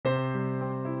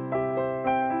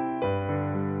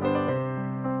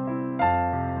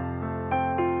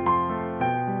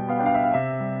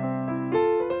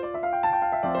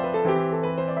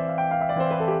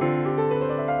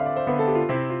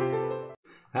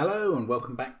Hello and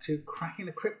welcome back to Cracking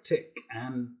the Cryptic,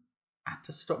 and I had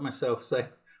to stop myself say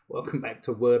welcome back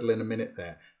to Wordle in a minute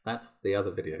there. That's the other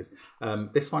videos.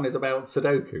 This one is about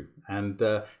Sudoku, and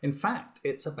in fact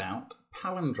it's about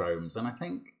palindromes, and I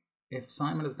think if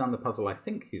Simon has done the puzzle I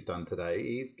think he's done today,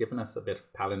 he's given us a bit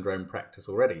of palindrome practice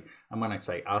already. And when I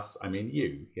say us, I mean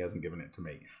you. He hasn't given it to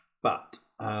me. But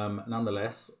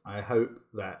nonetheless, I hope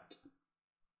that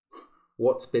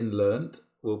what's been learnt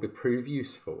will prove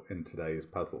useful in today's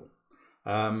puzzle.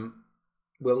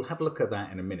 We'll have a look at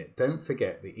that in a minute. Don't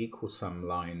forget the equal sum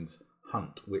lines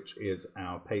hunt, which is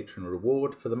our patron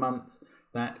reward for the month.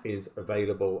 That is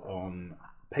available on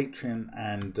Patreon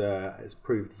and has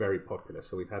proved very popular.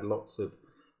 So we've had lots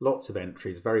of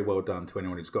entries. Very well done to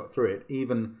anyone who's got through it.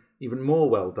 Even more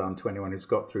well done to anyone who's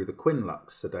got through the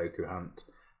Quinlux Sudoku hunt,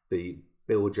 the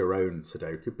build your own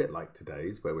Sudoku, a bit like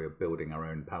today's where we're building our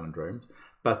own palindromes.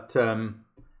 But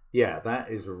yeah, that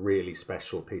is a really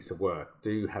special piece of work.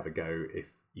 Do have a go if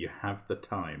you have the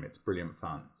time. It's brilliant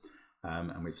fun.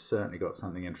 And we've certainly got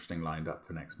something interesting lined up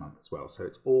for next month as well. So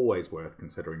it's always worth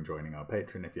considering joining our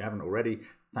Patreon. If you haven't already,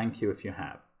 thank you if you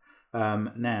have.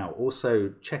 Now,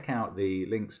 also check out the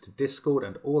links to Discord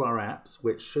and all our apps,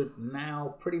 which should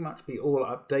now pretty much be all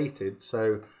updated.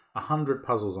 So 100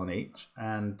 puzzles on each.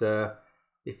 And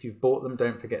if you've bought them,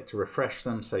 don't forget to refresh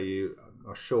them so you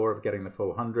are sure of getting the full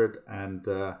 100, and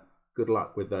good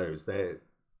luck with those.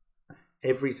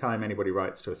 Every time anybody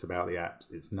writes to us about the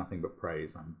apps, it's nothing but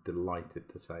praise. I'm delighted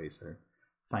to say so.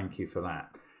 Thank you for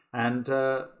that. And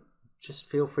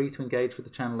just feel free to engage with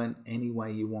the channel in any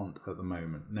way you want at the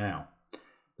moment. Now,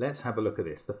 let's have a look at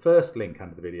this. The first link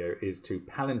under the video is to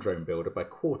Palindrome Builder by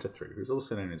Quarterthrough, who's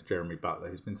also known as Jeremy Butler,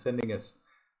 who's been sending us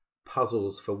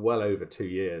puzzles for well over 2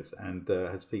 years and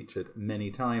has featured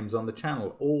many times on the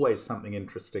channel. Always something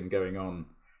interesting going on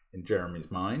in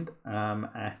Jeremy's mind,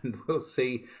 and we'll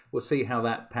see how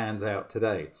that pans out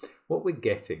today. What we're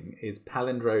getting is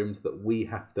palindromes that we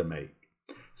have to make.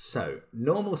 So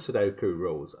normal Sudoku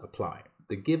rules apply.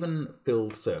 The given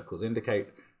filled circles indicate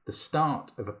the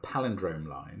start of a palindrome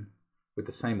line with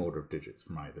the same order of digits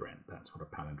from either end. That's what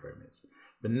a palindrome is.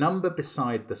 The number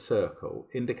beside the circle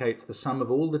indicates the sum of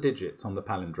all the digits on the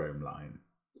palindrome line.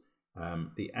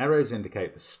 The arrows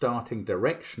indicate the starting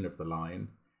direction of the line.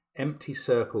 Empty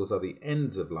circles are the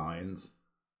ends of lines.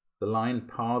 The line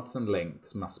paths and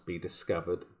lengths must be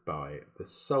discovered by the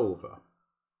solver.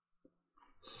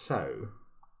 So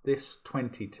this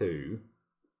 22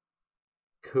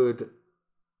 could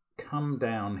come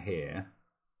down here.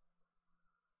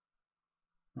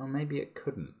 Or maybe it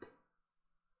couldn't.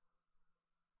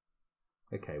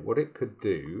 Okay, what it could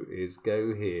do is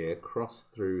go here, cross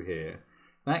through here.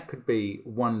 That could be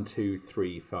 1, 2,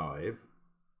 3, 5.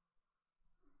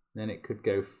 Then it could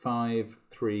go 5,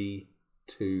 3,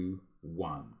 2,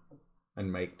 1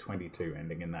 and make 22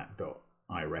 ending in that dot,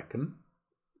 I reckon.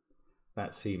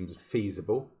 That seems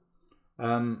feasible.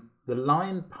 The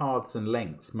line paths and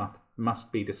lengths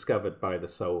must be discovered by the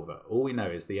solver. All we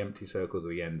know is the empty circles are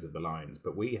the ends of the lines,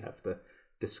 but we have to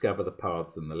discover the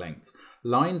paths and the lengths.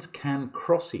 Lines can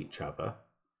cross each other,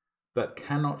 but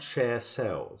cannot share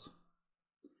cells.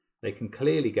 They can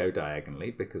clearly go diagonally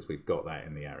because we've got that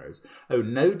in the arrows. Oh,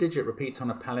 no digit repeats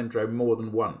on a palindrome more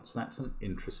than once. That's an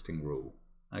interesting rule.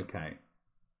 Okay.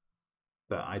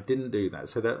 But I didn't do that.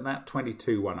 So that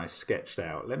 22 one I sketched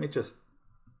out. Let me just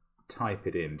type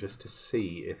it in just to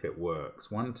see if it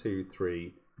works. 1, 2,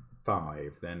 3,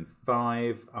 5. Then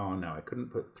 5. Oh, no, I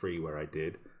couldn't put 3 where I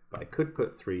did. But I could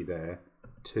put 3 there,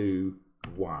 2,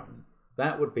 1.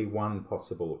 That would be one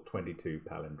possible 22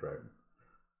 palindrome.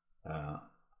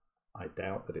 I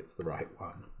doubt that it's the right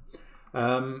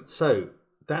one. So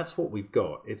that's what we've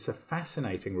got. It's a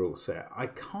fascinating rule set. I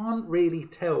can't really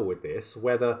tell with this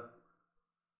whether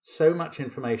so much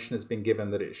information has been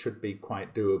given that it should be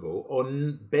quite doable or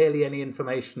barely any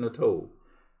information at all.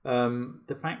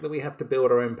 The fact that we have to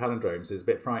build our own palindromes is a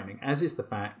bit frightening, as is the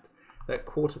fact that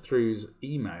Quarterthrough's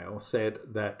email said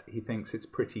that he thinks it's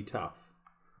pretty tough.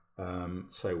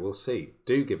 So we'll see.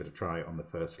 Do give it a try on the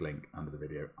first link under the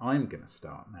video. I'm going to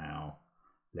start now.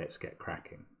 Let's get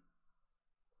cracking.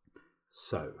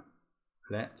 So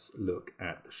let's look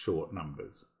at the short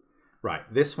numbers. Right,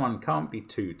 this one can't be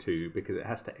 2, 2 because it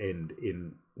has to end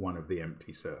in one of the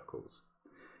empty circles.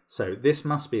 So this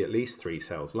must be at least 3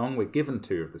 cells long. We're given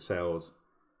 2 of the cells.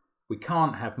 We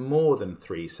can't have more than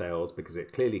 3 cells because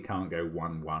it clearly can't go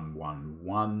 1, 1, 1,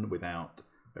 1 without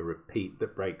a repeat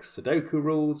that breaks Sudoku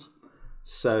rules.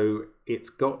 So it's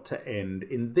got to end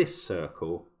in this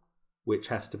circle, which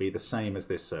has to be the same as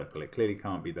this circle. It clearly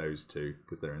can't be those two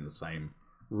because they're in the same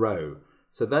row.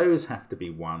 So those have to be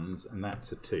 1s, and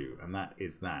that's a 2, and that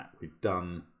is that. We've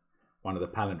done one of the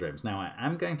palindromes. Now I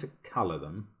am going to colour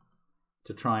them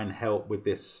to try and help with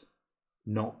this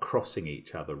not crossing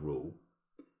each other rule.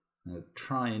 I'm going to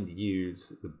try and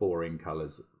use the boring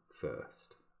colours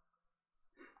first.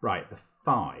 Right, the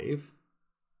 5.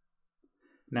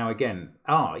 Now again,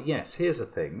 yes, here's a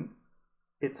thing.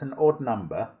 It's an odd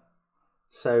number,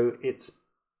 so its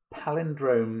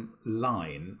palindrome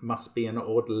line must be an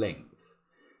odd length.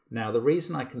 Now the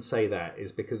reason I can say that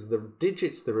is because the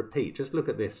digits that repeat, just look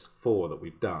at this 4 that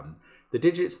we've done, the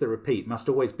digits that repeat must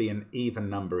always be an even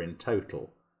number in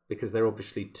total because they're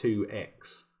obviously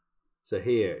 2x. So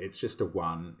here it's just a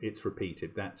 1, it's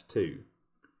repeated, that's 2.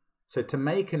 So to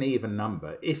make an even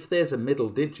number, if there's a middle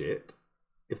digit,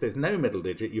 if there's no middle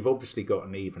digit, you've obviously got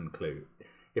an even clue.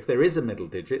 If there is a middle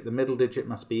digit, the middle digit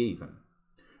must be even.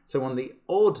 So on the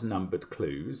odd numbered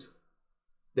clues,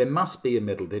 there must be a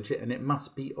middle digit and it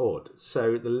must be odd.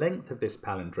 So the length of this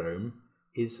palindrome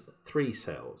is 3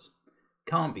 cells.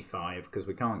 Can't be 5 because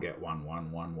we can't get 1,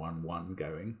 1, 1, 1, 1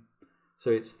 going.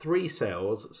 So it's 3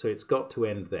 cells, so it's got to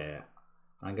end there.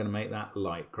 I'm going to make that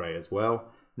light grey as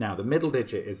well. Now the middle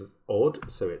digit is odd,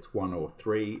 so it's 1 or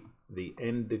 3. The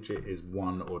end digit is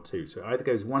 1 or 2. So it either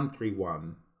goes 1, 3,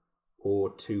 1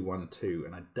 or 2, 1, 2.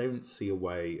 And I don't see a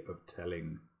way of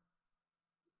telling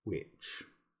which.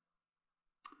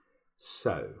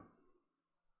 So,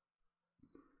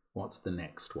 what's the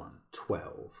next one?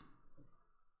 12.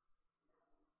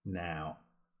 Now,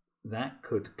 that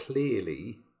could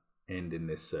clearly end in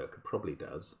this circle, probably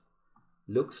does.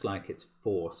 Looks like it's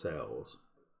 4 cells,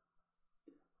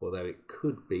 although it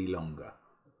could be longer.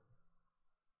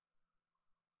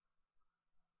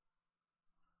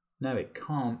 No, it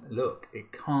can't. Look,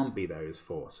 it can't be those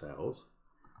 4 cells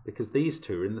because these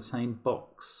two are in the same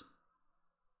box.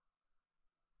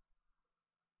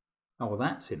 Oh, well,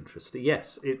 that's interesting.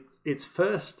 Yes, it's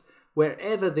first,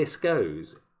 wherever this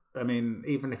goes, I mean,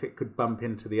 even if it could bump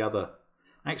into the other.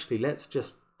 Actually, let's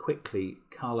just quickly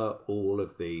colour all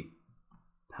of the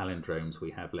palindromes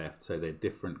we have left so they're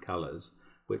different colours,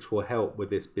 which will help with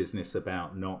this business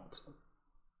about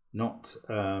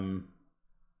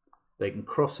they can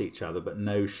cross each other but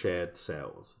no shared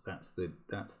cells. That's the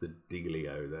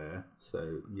dealio there.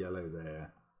 So yellow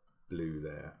there, blue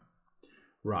there.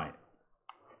 Right.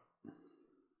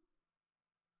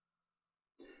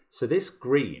 So this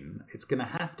green, it's going to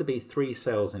have to be 3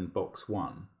 cells in box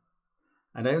 1,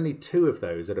 and only 2 of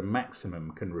those at a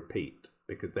maximum can repeat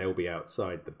because they'll be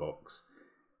outside the box.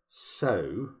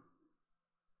 So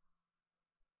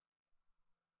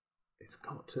it's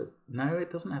got to, no,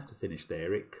 it doesn't have to finish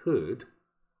there. It could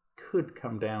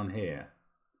come down here.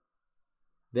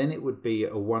 Then it would be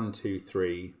a 1, 2,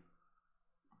 3,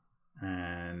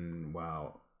 and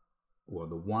well,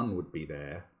 the 1 would be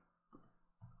there.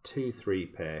 2, 3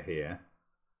 pair here.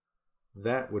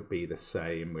 That would be the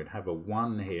same. We'd have a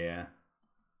 1 here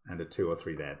and a 2 or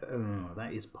 3 there. Oh,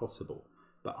 that is possible.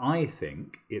 But I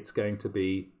think it's going to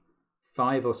be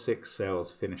 5 or 6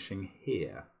 cells finishing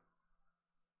here.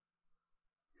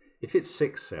 If it's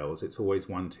 6 cells, it's always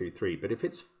 1, 2, 3. But if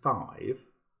it's 5,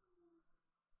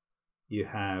 you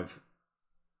have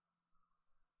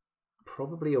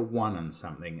probably a 1 and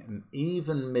something, an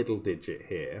even middle digit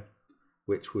here,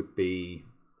 which would be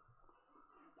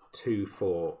 2,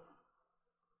 4,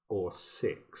 or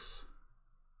 6.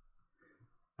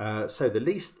 So the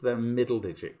least the middle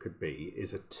digit could be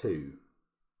is a 2.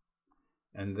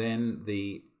 And then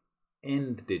the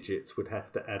end digits would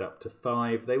have to add up to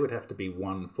 5. They would have to be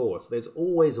 1, 4. So there's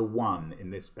always a 1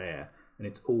 in this pair, and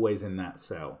it's always in that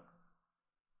cell.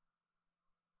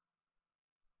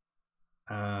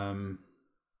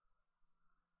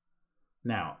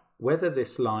 Now, whether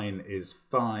this line is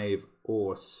 5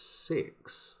 or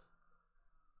 6,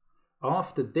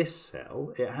 after this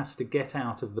cell, it has to get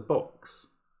out of the box.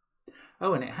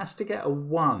 Oh, and it has to get a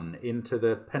 1 into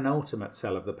the penultimate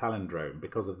cell of the palindrome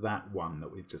because of that 1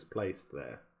 that we've just placed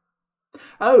there.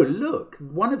 Oh, look,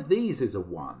 one of these is a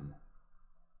 1.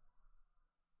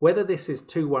 Whether this is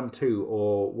 2, 1, 2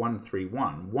 or 1, 3,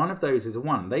 1, one of those is a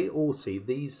 1. They all see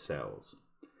these cells.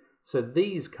 So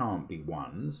these can't be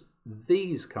 1s.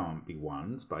 These can't be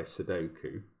 1s by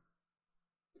Sudoku.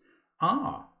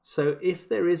 Ah, so if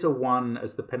there is a 1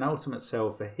 as the penultimate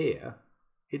cell for here,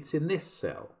 it's in this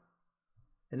cell.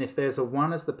 And if there's a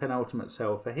 1 as the penultimate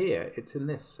cell for here, it's in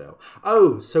this cell.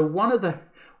 Oh, so one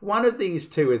of these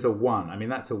two is a 1. I mean,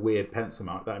 that's a weird pencil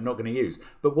mark that I'm not going to use.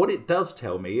 But what it does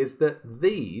tell me is that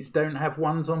these don't have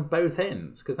 1s on both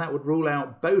ends, because that would rule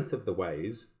out both of the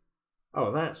ways.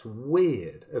 Oh, that's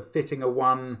weird, of fitting a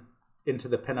 1 into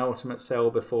the penultimate cell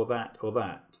before that or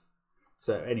that.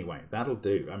 So anyway, that'll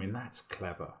do. I mean, that's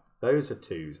clever. Those are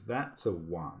 2s. That's a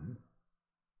 1,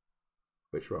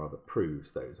 which rather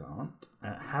proves those aren't.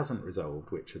 It hasn't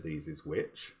resolved which of these is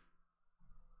which.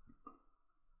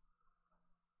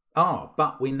 Ah,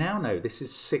 but we now know this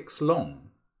is 6 long,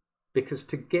 because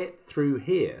to get through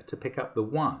here to pick up the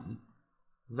 1,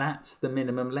 that's the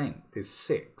minimum length, is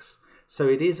 6. So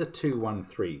it is a 2, 1,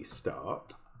 3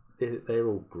 start. They're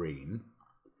all green.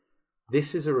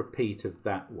 This is a repeat of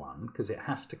that one, because it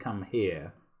has to come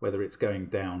here, whether it's going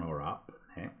down or up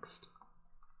next.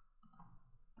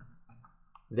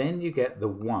 Then you get the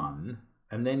 1,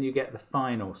 and then you get the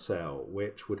final cell,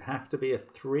 which would have to be a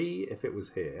 3 if it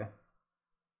was here.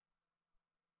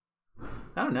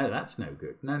 Oh, no, that's no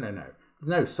good. No, no, no.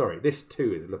 No, sorry, this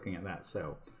 2 is looking at that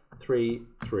cell. 3,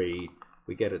 3.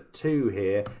 We get a 2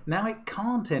 here. Now it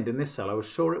can't end in this cell. I was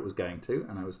sure it was going to,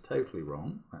 and I was totally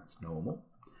wrong. That's normal.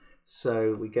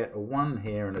 So we get a 1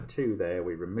 here and a 2 there.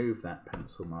 We remove that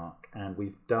pencil mark, and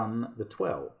we've done the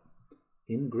 12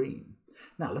 in green.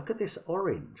 Now look at this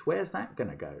orange. Where's that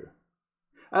going to go?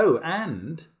 Oh,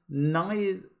 and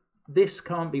this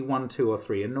can't be 1, 2, or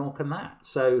 3, and nor can that.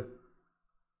 So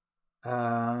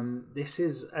this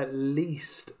is at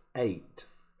least 8.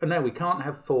 No, we can't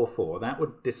have 4, 4. That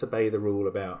would disobey the rule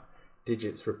about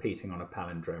digits repeating on a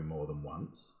palindrome more than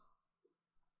once.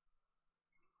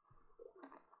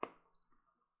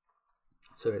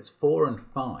 So it's 4 and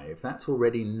 5. That's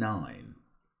already 9.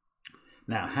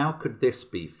 Now, how could this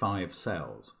be 5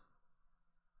 cells?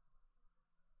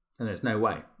 And there's no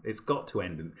way. It's got to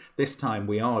end in... This time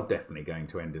we are definitely going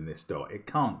to end in this dot. It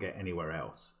can't get anywhere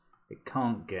else. It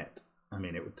can't get... I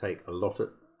mean, it would take a lot of...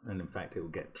 And in fact, it will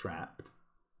get trapped.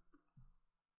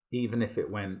 Even if it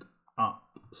went up,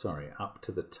 up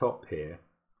to the top here,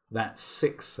 that's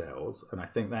 6 cells, and I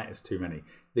think that is too many.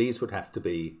 These would have to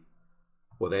be,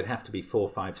 well, they'd have to be 4,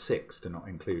 5, 6 to not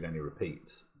include any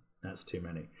repeats. That's too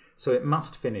many. So it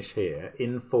must finish here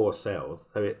in 4 cells.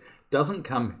 So it doesn't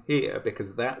come here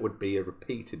because that would be a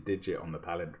repeated digit on the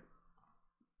palindrome.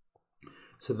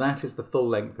 So that is the full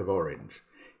length of orange.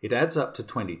 It adds up to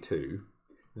 22.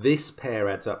 This pair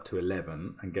adds up to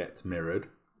 11 and gets mirrored.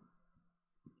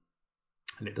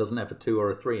 And it doesn't have a 2 or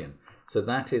a 3 in. So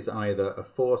that is either a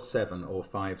 4, 7 or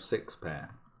 5, 6 pair.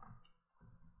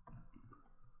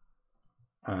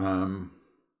 And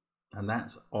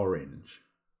that's orange.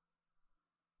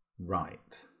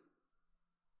 Right.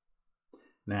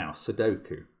 Now,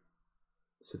 Sudoku.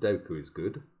 Sudoku is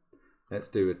good. Let's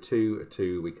do a 2, a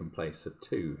 2. We can place a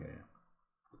 2 here.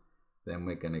 Then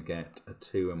we're going to get a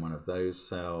 2 in one of those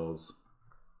cells.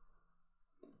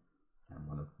 And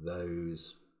one of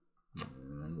those.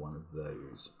 And then one of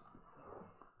those.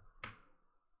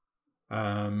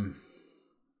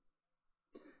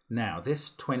 Now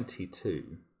this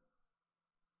 22,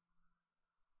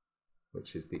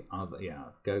 which is the other,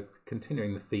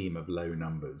 continuing the theme of low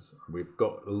numbers. We've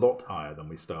got a lot higher than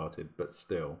we started, but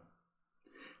still.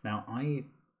 Now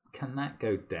can that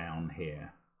go down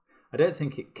here? I don't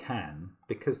think it can,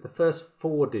 because the first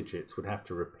 4 digits would have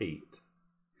to repeat.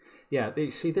 Yeah,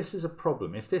 you see, this is a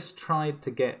problem. If this tried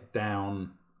to get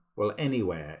down, well,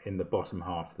 anywhere in the bottom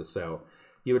half of the cell,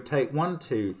 you would take 1,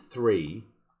 2, 3,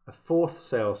 a 4th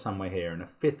cell somewhere here, and a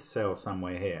 5th cell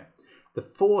somewhere here. The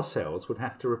 4 cells would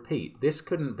have to repeat. This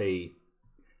couldn't be,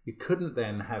 you couldn't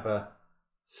then have a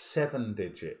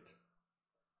 7-digit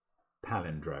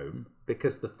palindrome,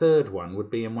 because the 3rd one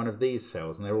would be in one of these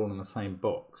cells, and they're all in the same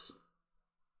box.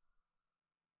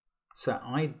 So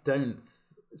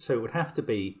so it would have to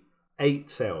be 8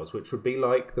 cells, which would be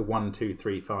like the 1, 2,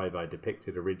 3, 5 I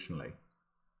depicted originally.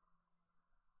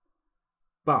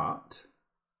 But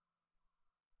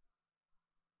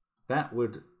that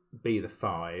would be the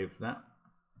 5.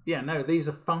 Yeah, no, these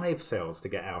are 5 cells to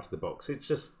get out of the box. It's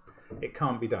just, it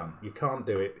can't be done. You can't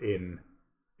do it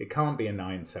it can't be a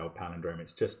 9-cell palindrome.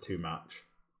 It's just too much.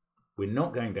 We're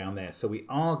not going down there. So we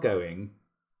are going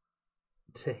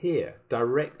to here,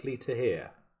 directly to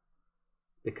here.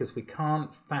 Because we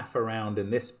can't faff around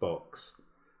in this box.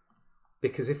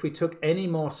 Because if we took any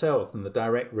more cells than the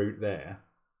direct route there,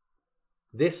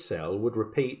 this cell would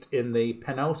repeat in the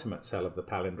penultimate cell of the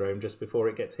palindrome just before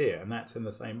it gets here, and that's in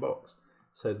the same box.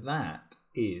 So that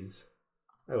is...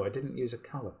 Oh, I didn't use a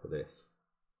colour for this.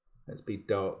 Let's be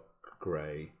dark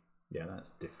grey. Yeah,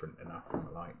 that's different enough from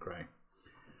a light grey.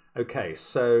 Okay,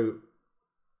 so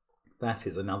that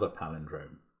is another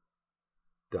palindrome.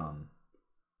 Done.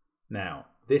 Now,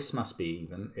 this must be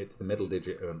even. It's the middle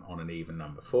digit on an even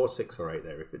number. 4, 6 or 8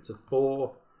 there. If it's a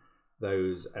 4,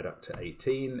 those add up to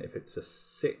 18. If it's a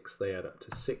 6, they add up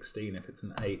to 16. If it's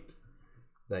an 8,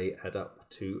 they add up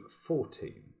to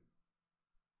 14.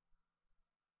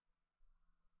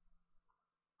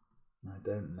 I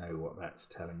don't know what that's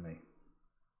telling me.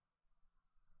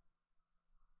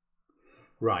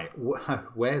 Right,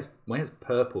 where's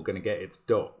purple going to get its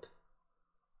dot?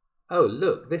 Oh,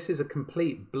 look, this is a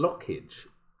complete blockage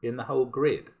in the whole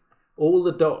grid. All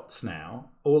the dots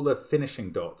now, all the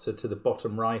finishing dots are to the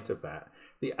bottom right of that.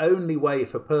 The only way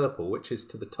for purple, which is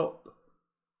to the top.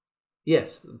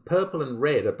 Yes, purple and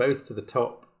red are both to the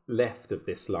top left of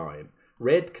this line.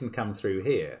 Red can come through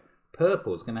here.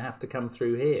 Purple's going to have to come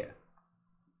through here.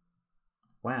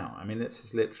 Wow, I mean, this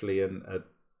is literally a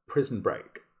prison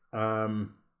break.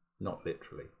 Not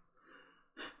literally.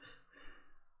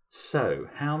 So,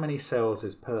 how many cells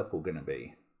is purple going to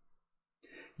be?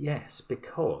 Yes,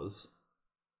 because...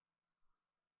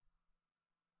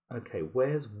 Okay,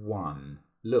 where's 1?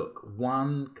 Look,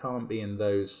 1 can't be in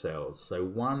those cells. So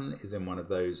 1 is in one of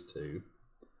those two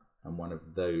and one of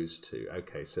those two.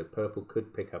 Okay, so purple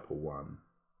could pick up a 1.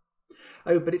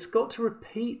 Oh, but it's got to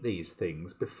repeat these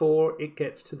things before it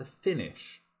gets to the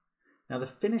finish. Now, the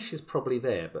finish is probably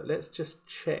there, but let's just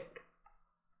check.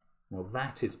 Well,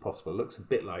 that is possible. It looks a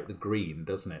bit like the green,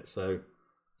 doesn't it? So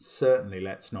certainly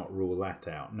let's not rule that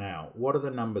out. Now, what are the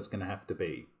numbers going to have to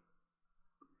be?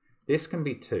 This can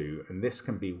be 2 and this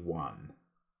can be 1.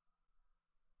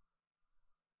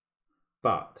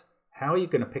 But how are you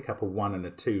going to pick up a 1 and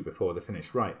a 2 before the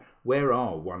finish? Right, where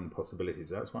are 1 possibilities?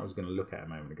 That's what I was going to look at a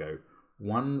moment ago.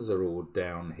 1s are all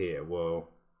down here. Well,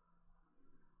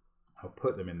 I'll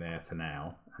put them in there for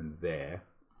now and there.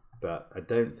 But I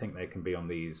don't think they can be on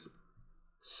these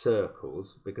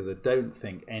circles because I don't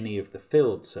think any of the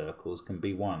filled circles can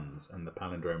be 1s and the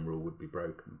palindrome rule would be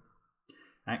broken.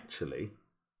 Actually,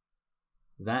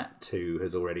 that 2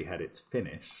 has already had its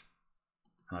finish.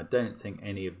 And I don't think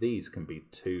any of these can be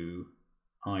 2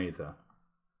 either.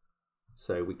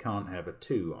 So we can't have a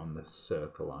 2 on the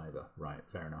circle either. Right,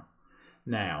 fair enough.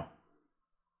 Now,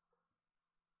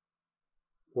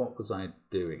 what was I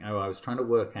doing? Oh, I was trying to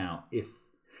work out if...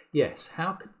 Yes,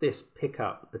 how could this pick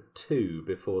up a 2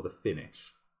 before the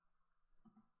finish?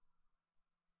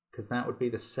 Because that would be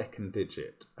the second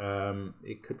digit.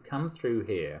 It could come through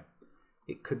here.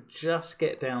 It could just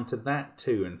get down to that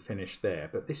 2 and finish there.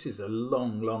 But this is a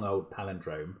long, long old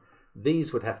palindrome.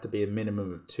 These would have to be a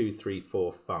minimum of 2, 3,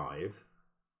 4, 5.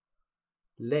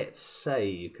 Let's say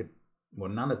you could... Well,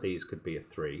 none of these could be a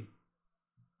 3.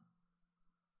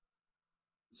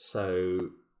 So...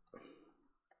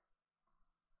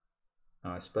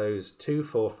 I suppose 2,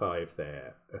 4, 5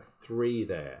 there, a 3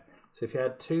 there. So if you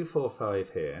had 2, 4,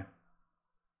 5 here,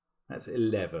 that's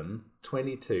 11,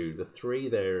 22. The 3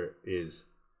 there is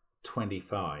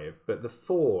 25, but the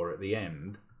 4 at the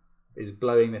end is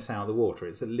blowing this out of the water.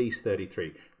 It's at least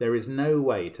 33. There is no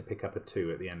way to pick up a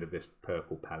 2 at the end of this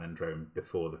purple palindrome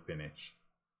before the finish.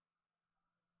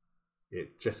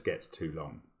 It just gets too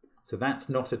long. So that's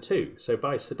not a 2. So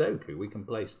by Sudoku, we can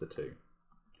place the 2.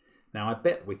 Now, I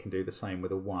bet we can do the same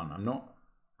with a 1. I'm not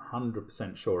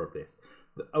 100% sure of this.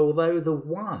 Although the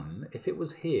 1, if it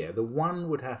was here, the 1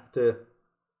 would have to...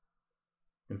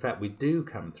 In fact, we do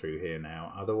come through here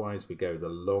now. Otherwise, we go the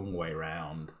long way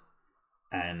round.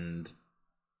 And,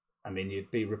 I mean,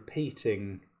 you'd be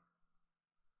repeating...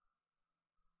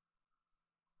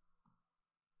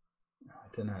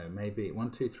 I don't know, maybe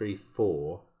 1, 2, 3,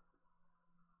 4...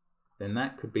 then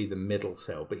that could be the middle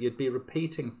cell, but you'd be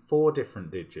repeating 4 different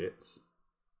digits,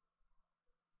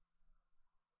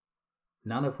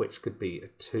 none of which could be a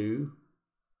 2.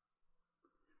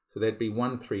 So there'd be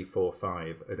 1, 3, 4,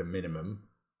 5 at a minimum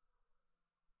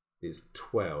is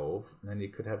 12, and then you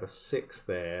could have a 6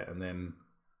 there, and then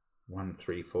 1,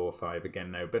 3, 4, 5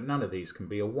 again. No, but none of these can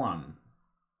be a 1.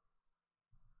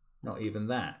 Not even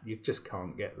that. You just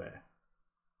can't get there.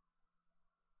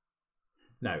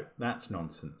 No, that's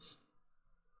nonsense.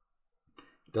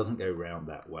 It doesn't go round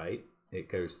that way. It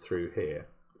goes through here.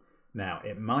 Now,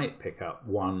 it might pick up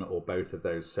 1 or both of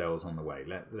those cells on the way.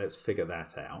 Let's figure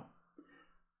that out.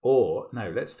 Or,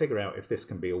 no, let's figure out if this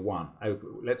can be a 1. Oh,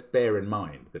 let's bear in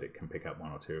mind that it can pick up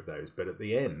 1 or 2 of those. But at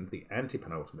the end, the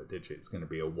anti-penultimate digit is going to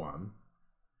be a 1.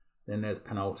 Then there's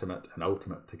penultimate and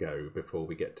ultimate to go before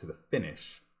we get to the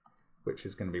finish, which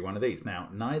is going to be one of these. Now,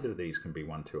 neither of these can be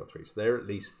 1, 2, or 3. So they're at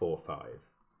least 4, 5.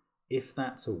 If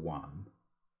that's a 1,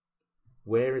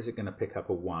 where is it going to pick up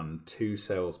a 1 2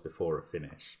 cells before a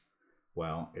finish?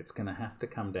 Well, it's going to have to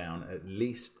come down at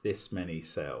least this many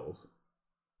cells.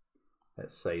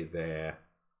 Let's say there,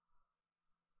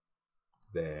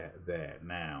 there, there.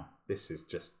 Now, this is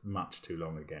just much too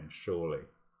long again, surely.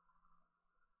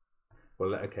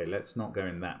 Well, okay, let's not go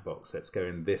in that box. Let's go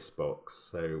in this box.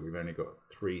 So we've only got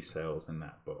 3 cells in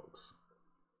that box.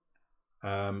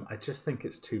 I just think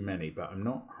it's too many, but I'm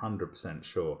not 100%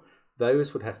 sure.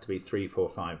 Those would have to be 3, 4,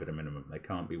 5 at a minimum. They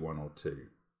can't be 1 or 2. 2, 3,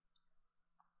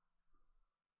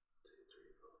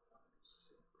 4, 5,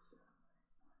 6, 7,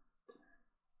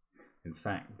 8, 9, 10. In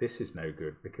fact, this is no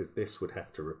good because this would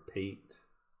have to repeat.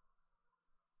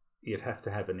 You'd have to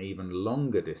have an even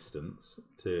longer distance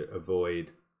to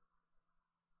avoid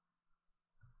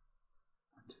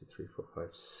 1, 2, 3, 4, 5,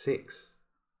 6.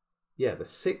 Yeah, the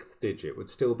 6th digit would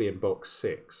still be in box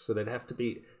 6, so there'd have to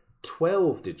be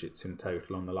 12 digits in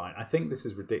total on the line. I think this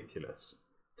is ridiculous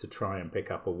to try and pick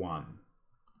up a 1.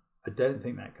 I don't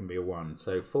think that can be a 1.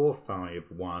 So 4, 5,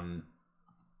 1.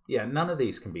 Yeah, none of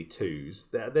these can be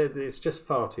 2s. It's just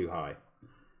far too high.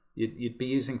 You'd be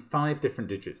using 5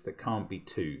 different digits that can't be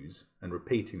 2s and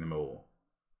repeating them all,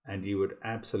 and you would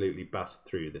absolutely bust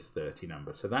through this 30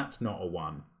 number. So that's not a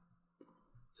 1.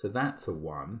 So that's a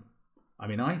 1. I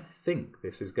mean, I think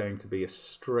this is going to be a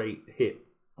straight hit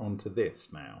onto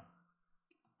this now.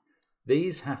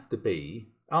 These have to be,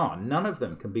 none of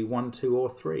them can be 1, 2, or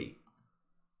 3.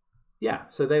 Yeah,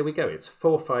 so there we go. It's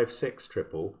 4, 5, 6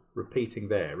 triple repeating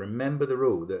there. Remember the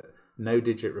rule that no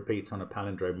digit repeats on a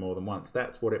palindrome more than once.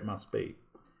 That's what it must be.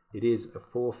 It is a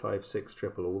 4, 5, 6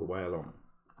 triple all the way along.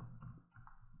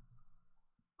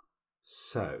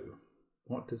 So,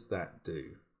 what does that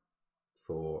do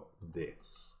for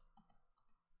this?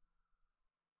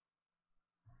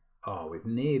 Oh, we've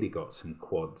nearly got some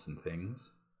quads and things.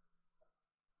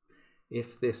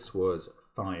 If this was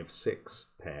 5, 6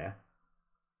 pair,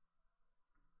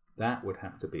 that would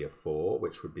have to be a 4,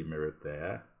 which would be mirrored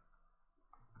there.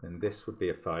 Then this would be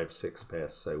a 5, 6 pair,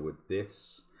 so would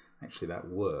this. Actually, that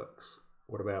works.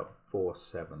 What about 4,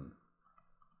 7?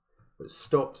 It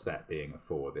stops that being a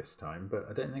 4 this time, but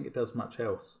I don't think it does much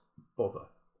else. Bother.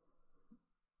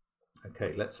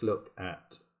 Okay, let's look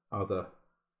at other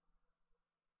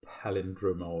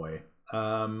palindromoi.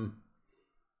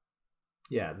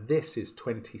 Yeah, this is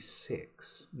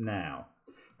 26. Now,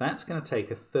 that's going to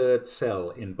take a 3rd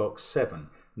cell in box 7.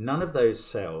 None of those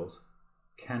cells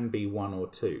can be 1 or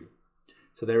 2.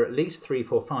 So there are at least 3,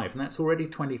 4, 5, and that's already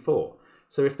 24.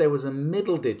 So if there was a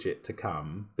middle digit to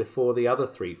come before the other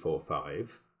 3, 4,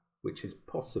 5, which is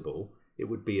possible, it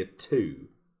would be a 2,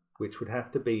 which would have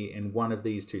to be in one of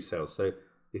these 2 cells. So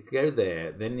you could go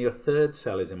there, then your 3rd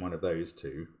cell is in one of those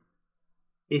 2.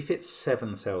 If it's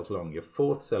 7 cells long, your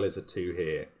 4th cell is a 2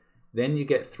 here. Then you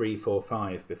get 3, 4,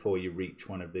 5 before you reach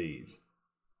one of these.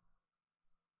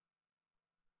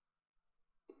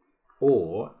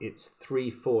 Or it's 3,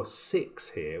 4, 6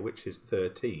 here, which is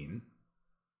 13.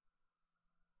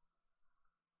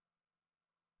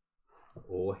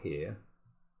 Or here.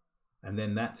 And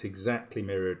then that's exactly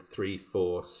mirrored 3,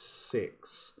 4,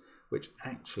 6, which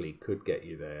actually could get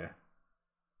you there.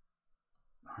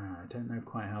 I don't know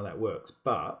quite how that works,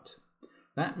 but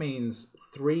that means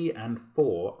 3 and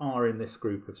 4 are in this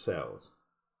group of cells.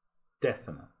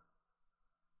 Definite.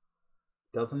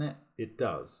 Doesn't it? It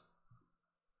does.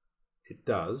 It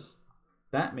does.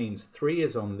 That means 3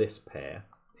 is on this pair,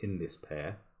 in this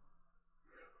pair.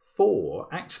 4,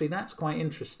 actually that's quite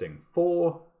interesting.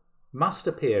 4 must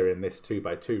appear in this 2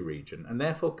 by 2 region and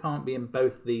therefore can't be in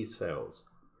both these cells,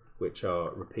 which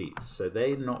are repeats. So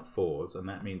they're not 4s, and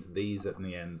that means these at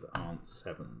the ends aren't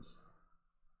 7s.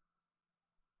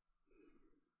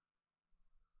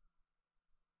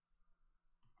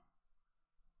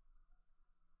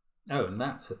 Oh, and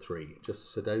that's a 3,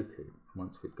 just Sudoku,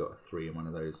 once we've got a 3 in one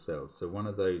of those cells. So one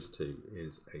of those 2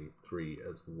 is a 3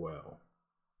 as well.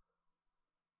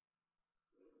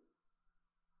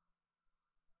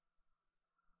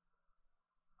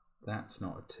 That's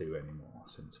not a 2 anymore,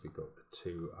 since we've got the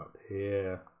 2 up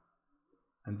here.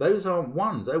 And those aren't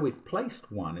 1s. Oh, we've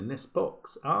placed 1 in this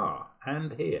box.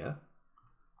 And here.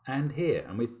 And here.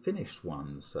 And we've finished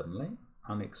 1s suddenly,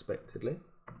 unexpectedly.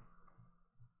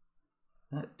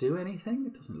 Does that do anything?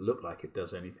 It doesn't look like it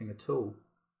does anything at all.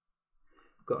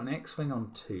 We've got an X-wing on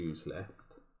 2s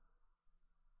left.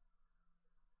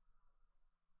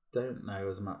 Don't know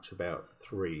as much about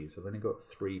 3s. I've only got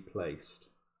 3 placed.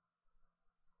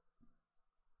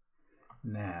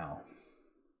 Now,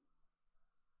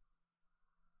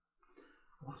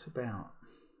 what about,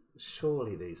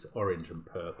 surely these orange and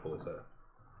purples are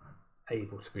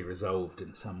able to be resolved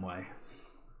in some way.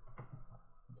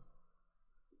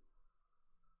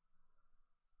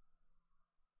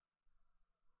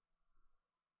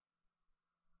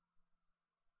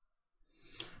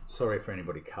 Sorry for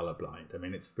anybody colourblind. I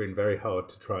mean, it's been very hard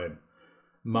to try and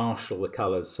marshal the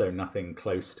colours so nothing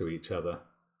close to each other.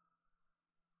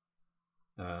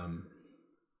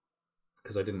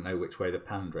 Because I didn't know which way the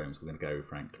palindromes were going to go,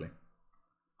 frankly.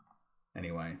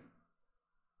 Anyway,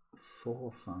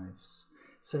 4, 5.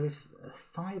 So if a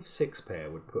 5-6 pair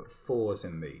would put 4s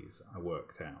in these, I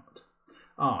worked out.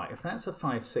 If that's a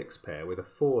 5-6 pair with a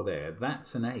 4 there,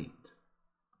 that's an 8.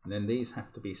 And then these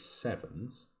have to be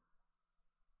 7s.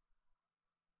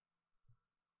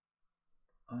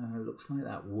 Looks like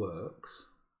that works,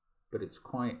 but it's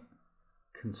quite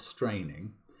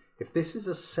constraining. If this is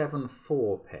a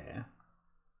 7-4 pair,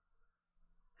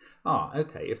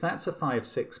 okay, if that's a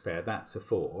 5-6 pair, that's a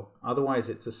 4. Otherwise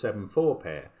it's a 7-4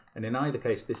 pair, and in either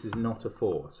case this is not a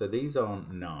 4. So these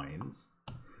aren't 9s.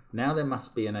 Now there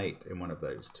must be an 8 in one of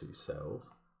those two cells.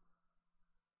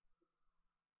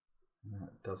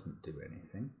 That doesn't do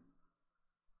anything.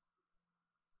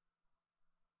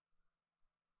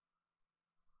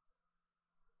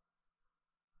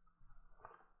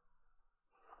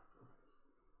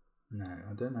 No,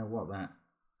 I don't know what that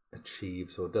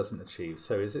achieves or doesn't achieve.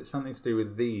 So is it something to do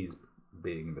with these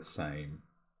being the same?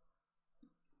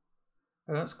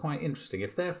 Oh, that's quite interesting.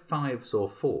 If they're 5s or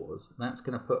 4s, that's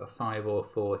going to put a 5 or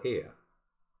 4 here.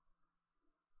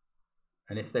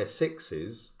 And if they're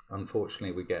 6s,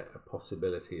 unfortunately we get a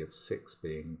possibility of 6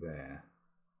 being there.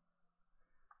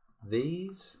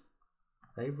 These,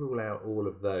 they rule out all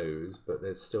of those, but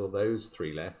there's still those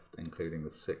 3 left, including the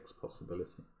 6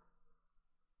 possibility.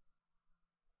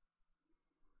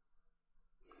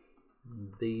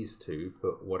 These two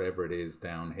put whatever it is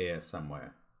down here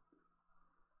somewhere.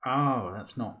 Oh,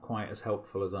 that's not quite as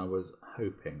helpful as I was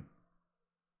hoping.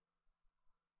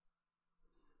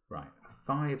 Right,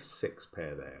 a 5-6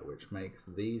 pair there, which makes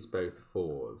these both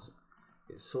 4s.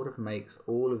 It sort of makes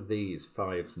all of these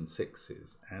 5s and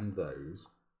 6s and those.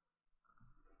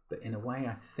 But in a way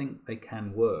I think they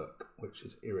can work, which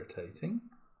is irritating.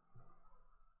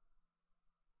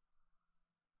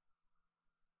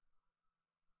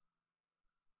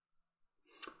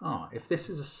 If this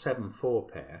is a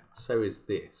 7-4 pair, so is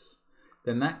this.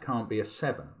 Then that can't be a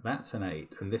 7, that's an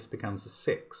 8, and this becomes a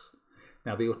 6.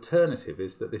 Now the alternative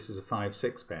is that this is a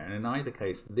 5-6 pair, and in either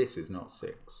case this is not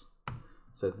 6.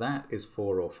 So that is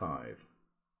 4 or 5.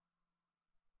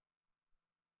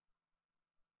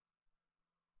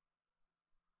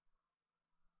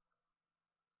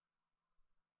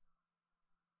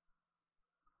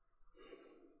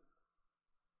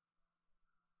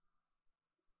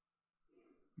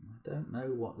 I don't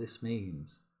know what this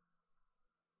means.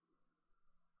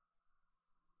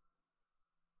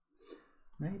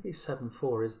 Maybe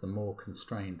 7-4 is the more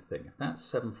constrained thing. If that's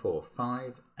 7-4,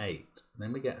 5, 8,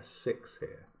 then we get a 6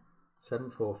 here.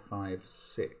 7-4, 5,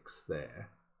 6 there.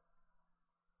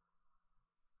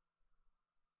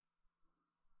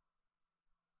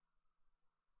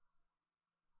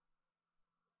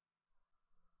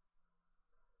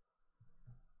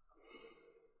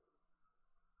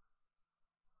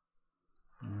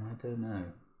 I don't know.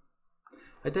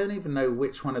 I don't even know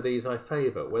which one of these I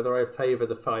favour, whether I favour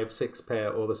the 5-6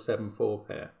 pair or the 7-4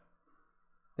 pair.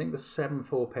 I think the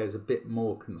 7-4 pair is a bit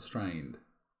more constrained.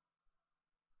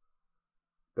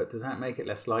 But does that make it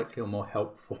less likely or more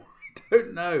helpful? I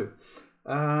don't know.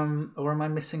 Or am I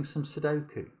missing some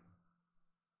Sudoku?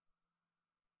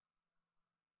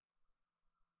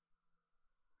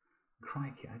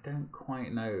 Crikey, I don't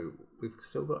quite know. We've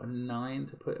still got a 9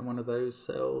 to put in one of those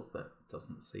cells. That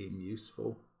doesn't seem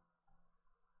useful.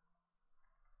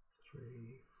 3,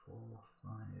 4,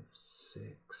 5,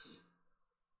 6.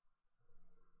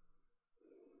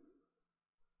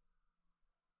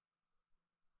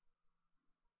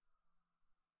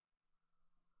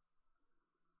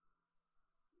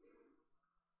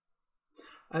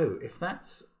 Oh, if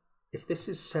this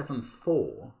is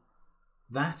 7-4,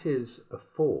 that is a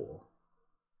 4.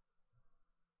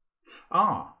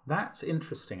 That's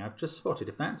interesting. I've just spotted.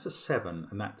 If that's a 7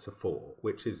 and that's a 4,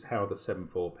 which is how the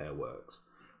 7-4 pair works,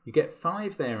 you get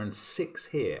 5 there and 6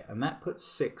 here, and that puts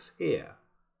 6 here.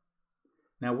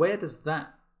 Now where does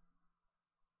that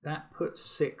puts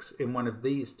 6 in one of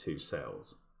these two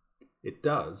cells? It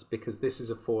does, because this is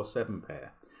a 4-7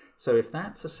 pair. So if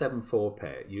that's a 7-4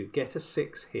 pair, you get a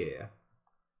 6 here,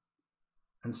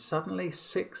 and suddenly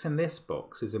 6 in this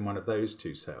box is in one of those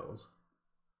two cells.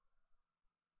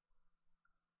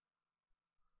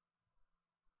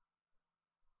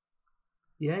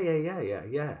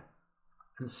 Yeah.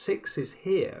 And 6 is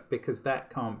here, because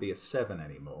that can't be a 7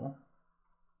 anymore.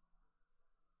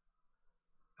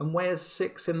 And where's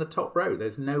 6 in the top row?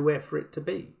 There's nowhere for it to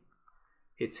be.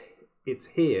 It's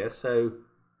here, so...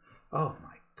 Oh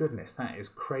my goodness, that is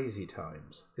crazy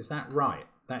times. Is that right?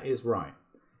 That is right.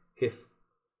 If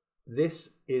this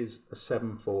is a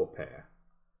 7-4 pair,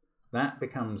 that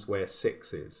becomes where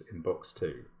 6 is in box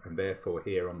 2, and therefore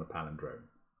here on the palindrome.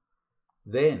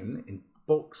 Then in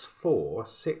box 4,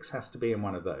 6 has to be in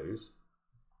one of those,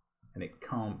 and it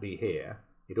can't be here.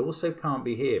 It also can't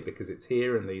be here because it's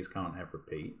here and these can't have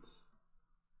repeats.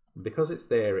 And because it's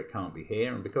there, it can't be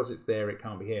here, and because it's there, it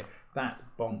can't be here. That's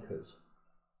bonkers.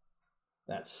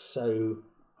 That's so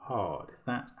hard. If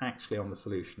that's actually on the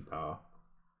solution path,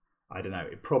 I don't know,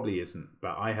 it probably isn't,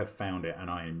 but I have found it and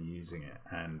I am using it,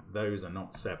 and those are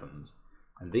not 7s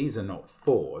and these are not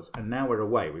 4s, and now we're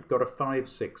away. We've got a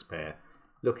 5-6 pair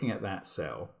looking at that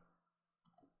cell,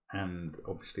 and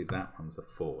obviously that one's a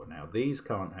 4. Now these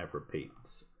can't have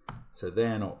repeats, so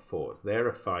they're not 4s, they're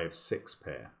a 5-6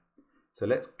 pair. So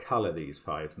let's colour these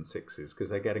 5s and 6s because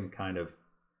they're getting kind of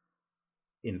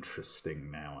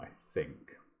interesting now, I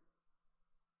think.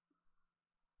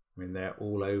 I mean, they're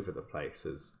all over the place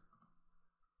as...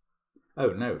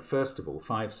 Oh no, first of all,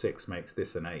 5-6 makes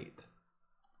this an 8.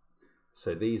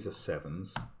 So these are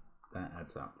 7s. That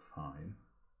adds up fine.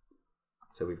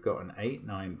 So we've got an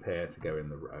 8-9 pair to go in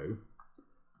the row.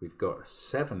 We've got a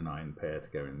 7-9 pair to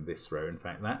go in this row. In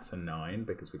fact, that's a 9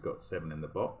 because we've got 7 in the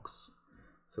box.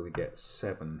 So we get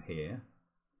 7 here.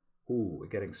 Ooh, we're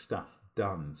getting stuff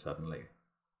done suddenly.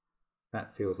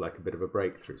 That feels like a bit of a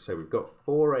breakthrough. So we've got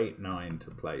 4, 8, 9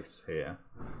 to place here.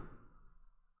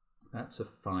 That's a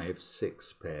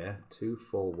 5-6 pair. 2,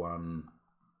 4, 1,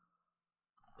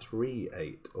 3,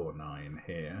 8 or 9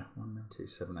 here. 1, 2,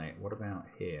 7, 8. What about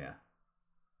here?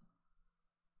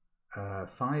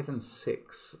 5 and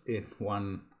 6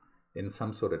 in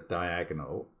some sort of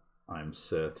diagonal, I'm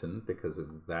certain, because of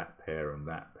that pair and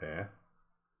that pair.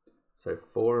 So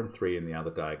 4 and 3 in the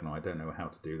other diagonal. I don't know how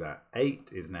to do that.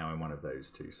 8 is now in one of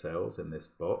those two cells in this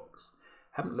box.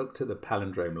 Haven't looked at the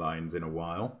palindrome lines in a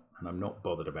while, and I'm not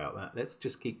bothered about that. Let's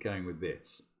just keep going with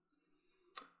this.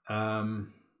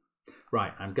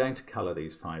 Right, I'm going to colour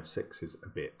these 5-6s a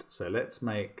bit. So let's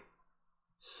make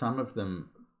some of them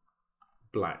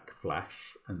black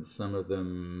flash and some of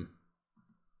them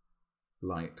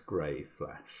light grey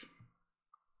flash.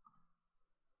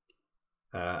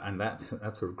 And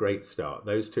that's a great start.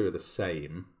 Those two are the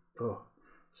same. Oh,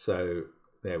 so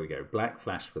there we go. Black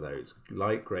flash for those,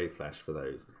 light grey flash for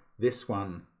those. This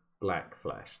one, black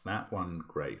flash. That one,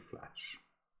 grey flash.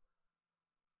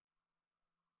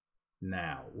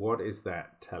 Now, what is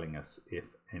that telling us, if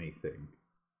anything?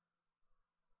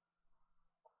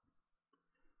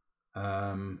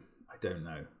 I don't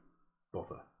know.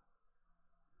 Bother.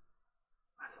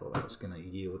 I thought that was going to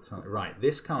yield something. Right,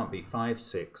 this can't be 5,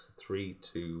 6, 3,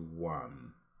 2,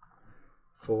 1,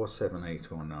 4, 7,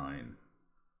 8, or 9.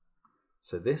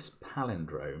 So this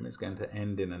palindrome is going to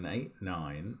end in an 8,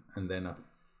 9, and then a...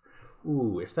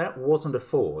 Ooh, if that wasn't a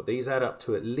 4, these add up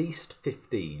to at least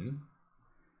 15.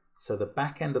 So the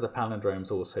back end of the palindrome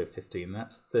is also 15.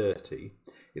 That's 30.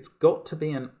 It's got to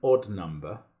be an odd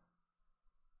number.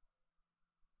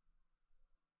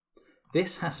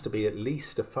 This has to be at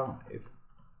least a 5.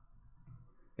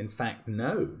 In fact,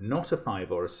 no, not a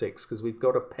 5 or a 6, because we've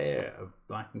got a pair of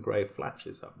black and grey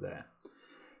flashes up there.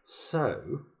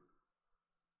 So,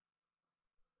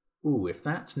 ooh, if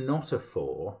that's not a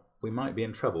 4, we might be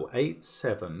in trouble. 8,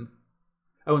 7.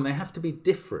 Oh, and they have to be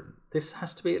different. This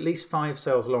has to be at least 5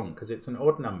 cells long because it's an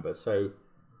odd number, so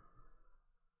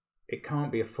it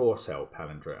can't be a 4-cell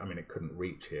palindrome. I mean, it couldn't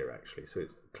reach here actually, so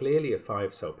it's clearly a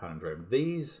 5-cell palindrome.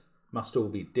 These must all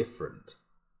be different.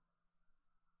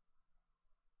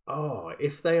 Oh,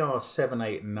 if they are 7,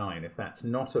 8, and 9, if that's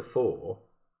not a 4,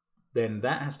 then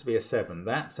that has to be a 7.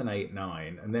 That's an 8,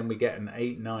 9, and then we get an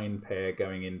 8, 9 pair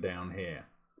going in down here,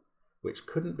 which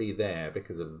couldn't be there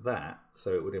because of that,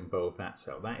 so it would involve that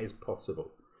cell. That is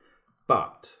possible.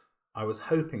 But I was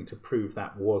hoping to prove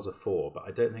that was a 4, but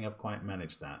I don't think I've quite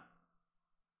managed that.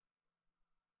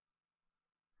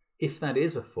 If that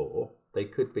is a 4, they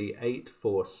could be 8,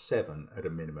 4, 7 at a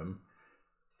minimum,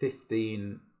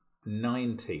 15,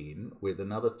 19, with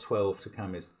another 12 to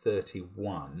come is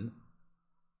 31.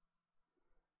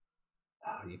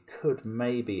 Oh, you could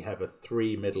maybe have a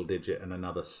 3 middle digit and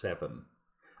another 7.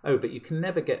 Oh, but you can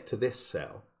never get to this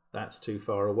cell. That's too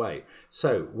far away.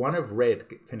 So one of red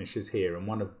finishes here and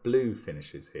one of blue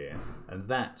finishes here, and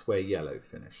that's where yellow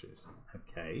finishes.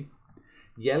 Okay.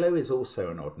 Yellow is also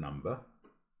an odd number.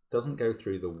 Doesn't go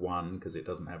through the 1 because it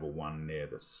doesn't have a 1 near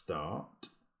the start.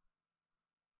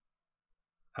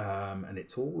 And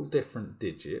it's all different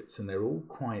digits and they're all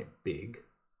quite big.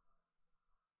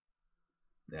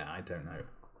 Yeah, I don't know.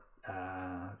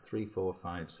 3, 4,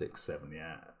 5, 6, 7.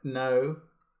 Yeah. No.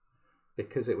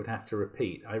 Because it would have to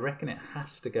repeat. I reckon it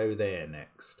has to go there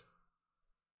next.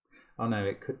 Oh no,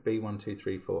 it could be 1, 2,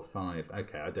 3, 4, 5.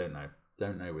 Okay, I don't know.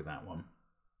 Don't know with that one.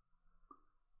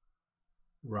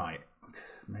 Right,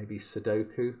 maybe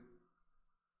Sudoku.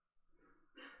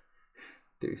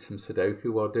 do some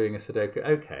Sudoku while doing a Sudoku.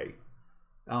 Okay.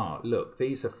 Ah, look,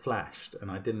 these are flashed,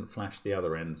 and I didn't flash the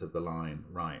other ends of the line.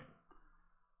 Right.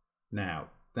 Now,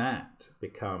 that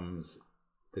becomes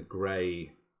the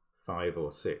grey 5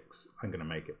 or 6. I'm going to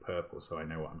make it purple so I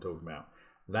know what I'm talking about.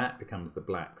 That becomes the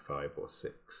black 5 or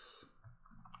 6.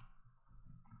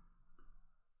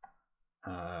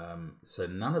 So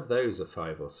none of those are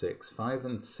 5 or 6. 5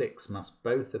 and 6 must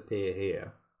both appear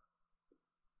here.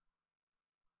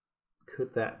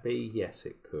 Could that be? Yes,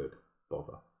 it could.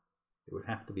 Bother. It would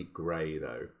have to be grey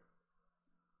though.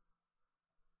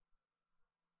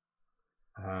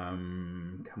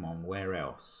 Come on, where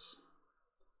else?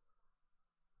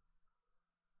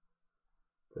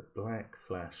 The black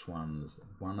flash ones,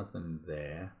 one of them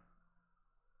there,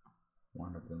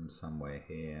 one of them somewhere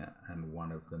here, and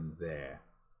one of them there.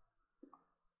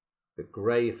 The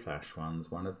grey flash ones,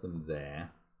 one of them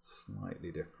there,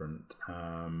 slightly different.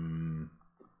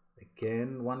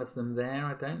 Again, one of them there.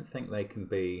 I don't think they can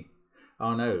be...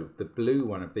 Oh no, the blue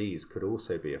one of these could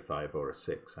also be a 5 or a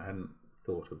 6. I hadn't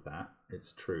thought of that.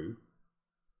 It's true.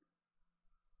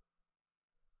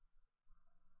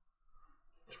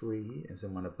 3 is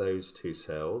in one of those two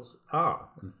cells. Ah,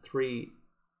 and 3...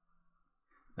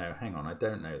 No, hang on, I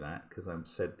don't know that because I've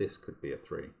said this could be a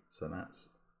 3. So that's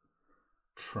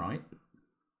tripe.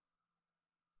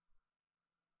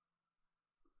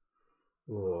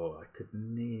 Oh, I could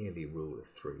nearly rule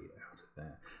a 3 out of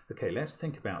there. Okay, let's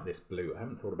think about this blue. I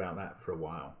haven't thought about that for a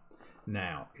while.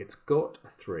 Now, it's got a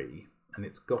 3 and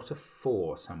it's got a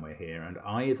 4 somewhere here, and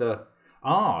either...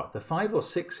 Ah, the 5 or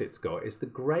 6 it's got is the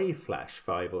grey flash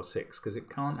 5 or 6 because it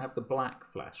can't have the black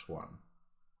flash one.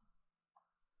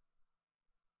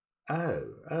 Oh,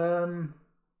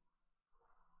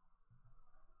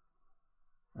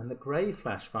 and the grey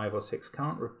flash 5 or 6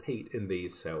 can't repeat in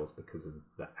these cells because of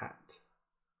that.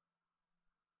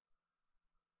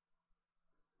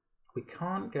 We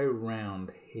can't go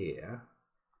round here.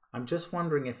 I'm just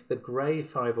wondering if the grey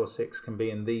 5 or 6 can be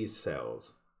in these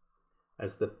cells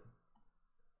as the...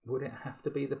 Would it have to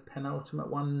be the penultimate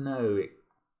one? No.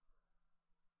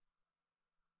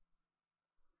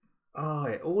 Oh,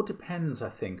 it all depends, I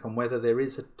think, on whether there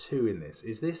is a 2 in this.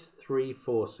 Is this 3,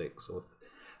 4, 6 or...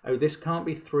 Oh, this can't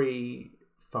be 3,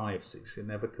 5, 6. It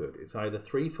never could. It's either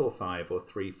 3, 4, 5 or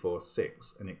 3, 4,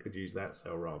 6, and it could use that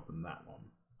cell rather than that one.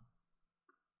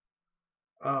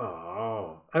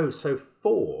 Oh, so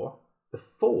 4, the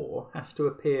 4 has to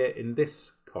appear in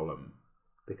this column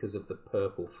because of the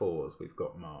purple 4s we've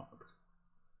got marked.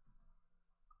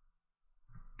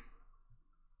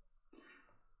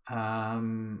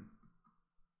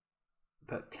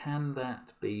 But can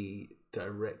that be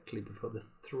directly before? The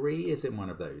 3 is in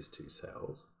one of those two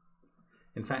cells.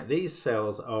 In fact, these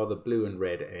cells are the blue and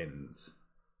red ends.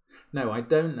 No, I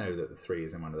don't know that the 3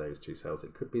 is in one of those two cells.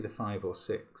 It could be the 5 or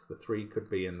 6. The 3 could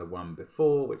be in the one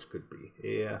before, which could be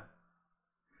here.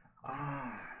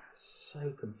 Ah,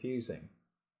 so confusing.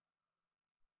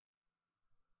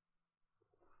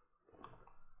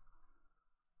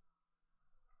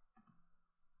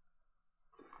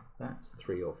 That's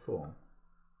 3 or 4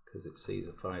 because it sees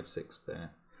a 5, 6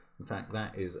 pair. In fact,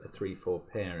 that is a 3, 4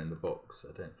 pair in the box.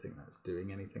 I don't think that's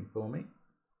doing anything for me.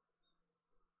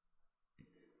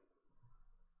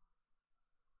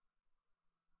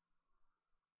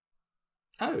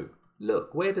 Oh,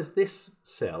 look, where does this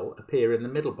cell appear in the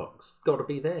middle box? It's got to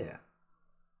be there.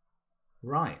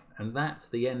 Right, and that's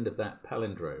the end of that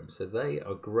palindrome. So they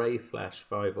are grey flash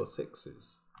 5 or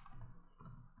 6s.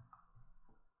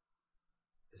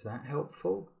 Is that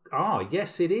helpful? Ah,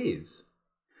 yes, it is.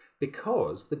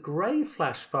 Because the grey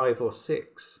flash 5 or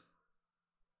 6...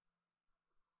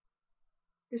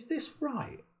 Is this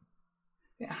right?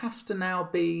 It has to now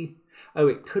be... Oh,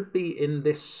 it could be in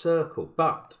this circle,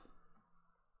 but...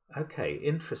 Okay,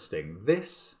 interesting.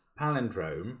 This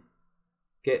palindrome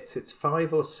gets its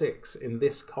 5 or 6 in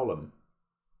this column.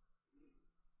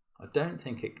 I don't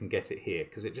think it can get it here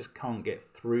because it just can't get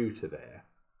through to there.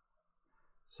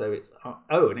 So it's...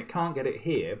 Oh, and it can't get it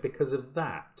here because of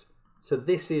that. So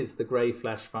this is the grey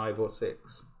flash 5 or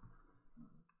 6.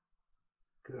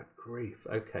 Good grief.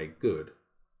 Okay, good.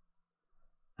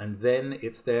 And then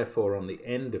it's therefore on the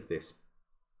end of this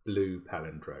blue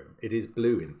palindrome. It is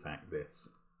blue, in fact, this.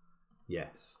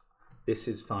 Yes. This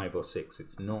is 5 or 6.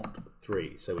 It's not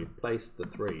 3. So we've placed the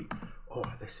 3. Oh,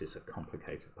 this is a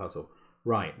complicated puzzle.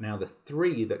 Right, now the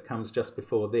 3 that comes just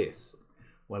before this,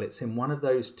 well, it's in one of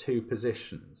those two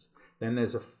positions. Then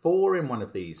there's a 4 in one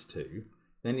of these two.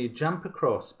 Then you jump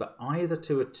across, but either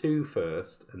to a 2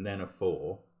 first and then a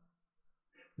 4.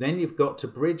 Then you've got to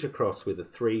bridge across with a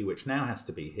 3, which now has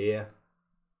to be here.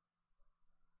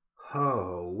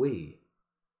 Oh, wee.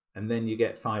 and then you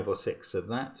get 5 or 6. So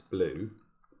that's blue.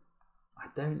 I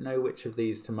don't know which of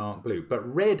these to mark blue,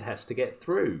 but red has to get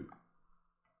through.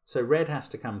 So red has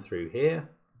to come through here,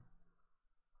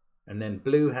 and then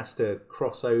blue has to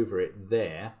cross over it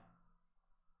there.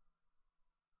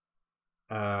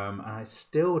 I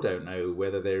still don't know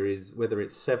whether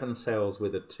it's 7 cells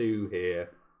with a 2 here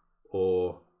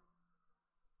or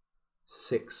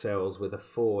 6 cells with a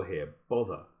 4 here.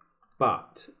 Bother.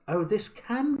 But, oh, this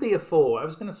can be a 4. I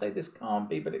was going to say this can't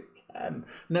be, but it can.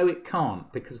 No, it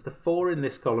can't, because the 4 in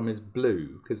this column is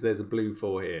blue, because there's a blue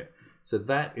 4 here. So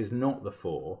that is not the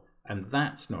 4, and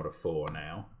that's not a 4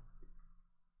 now.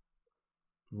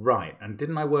 Right, and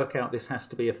didn't I work out this has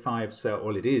to be a 5 cell?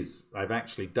 Well, it is. I've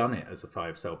actually done it as a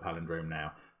 5 cell palindrome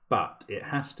now, but it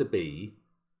has to be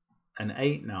an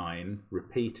 8, 9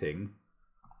 repeating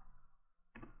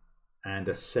and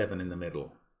a 7 in the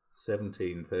middle.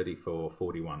 17, 34,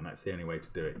 41. That's the only way to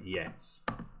do it. Yes.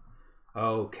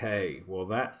 Okay, well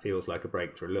that feels like a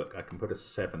breakthrough. Look, I can put a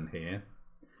 7 here.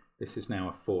 This is now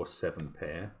a 4-7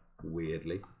 pair,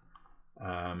 weirdly.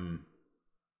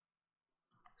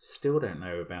 Still don't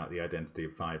know about the identity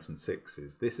of 5s and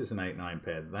 6s. This is an 8-9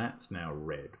 pair. That's now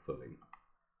red fully.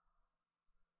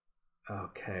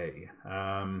 Okay.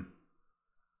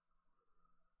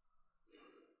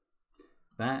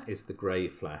 That is the grey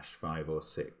flash 5 or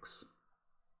 6.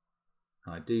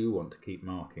 I do want to keep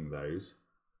marking those.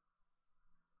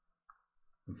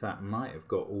 In fact, I might have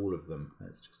got all of them.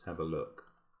 Let's just have a look.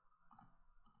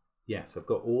 Yes, I've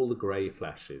got all the grey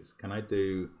flashes. Can I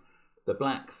do the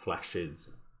black flashes?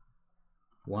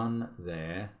 1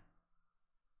 there.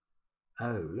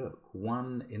 Oh, look,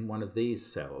 1 in one of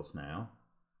these cells now.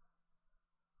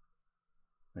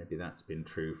 Maybe that's been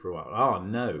true for a while. Oh,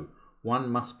 no. 1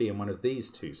 must be in one of these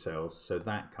 2 cells, so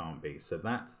that can't be. So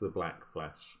that's the black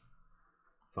flash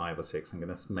 5 or 6. I'm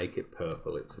going to make it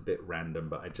purple. It's a bit random,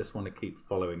 but I just want to keep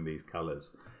following these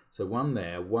colours. So 1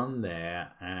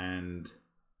 there, and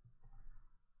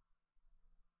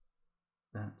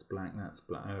that's black, that's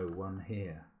black. Oh, 1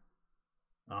 here.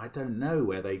 I don't know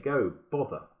where they go.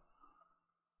 Bother.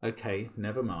 Okay,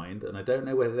 never mind. And I don't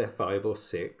know whether they're 5 or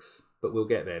 6, but we'll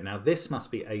get there. Now this must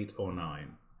be 8 or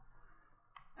 9.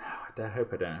 I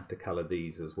hope I don't have to colour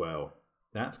these as well.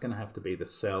 That's going to have to be the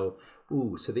cell.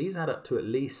 Ooh, so these add up to at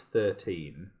least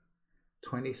 13,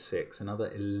 26,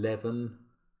 another 11,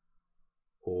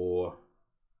 or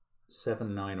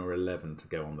 7, 9, or 11 to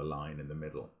go on the line in the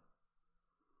middle.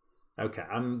 Okay,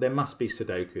 there must be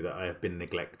Sudoku that I have been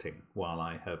neglecting while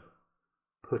I have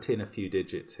put in a few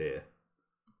digits here.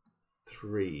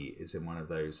 3 is in one of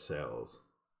those cells.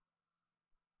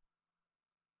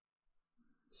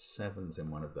 7's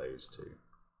in one of those 2.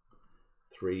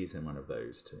 3's in one of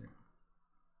those 2.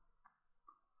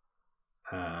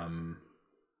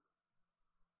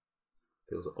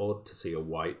 Feels odd to see a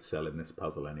white cell in this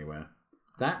puzzle anywhere.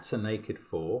 That's a naked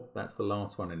 4. That's the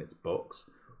last one in its box.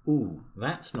 Ooh,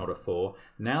 that's not a 4.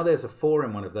 Now there's a 4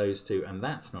 in one of those 2, and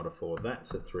that's not a 4.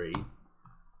 That's a 3.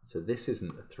 So this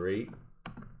isn't a 3.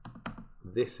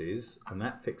 This is, and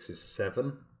that fixes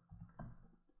 7.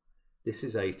 This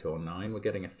is 8 or 9. We're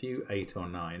getting a few 8 or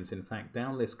 9s. In fact,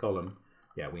 down this column,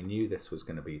 yeah, we knew this was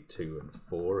going to be 2 and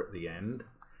 4 at the end.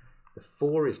 The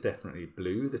 4 is definitely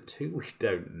blue. The 2 we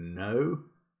don't know.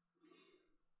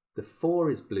 The 4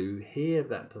 is blue here.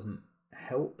 That doesn't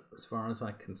help as far as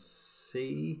I can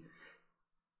see.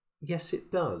 Yes, it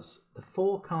does. The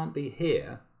 4 can't be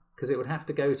here because it would have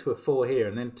to go to a 4 here,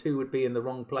 and then 2 would be in the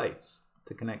wrong place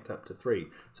to connect up to 3.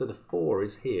 So the 4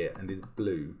 is here and is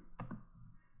blue.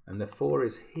 And the 4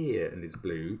 is here and is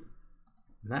blue.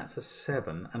 And that's a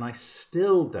 7, and I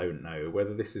still don't know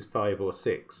whether this is 5 or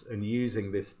 6, and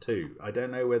using this 2. I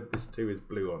don't know whether this 2 is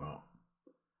blue or not.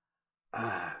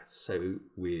 Ah, so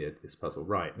weird, this puzzle.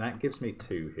 Right, that gives me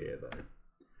 2 here, though.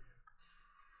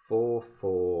 4,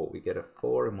 4. We get a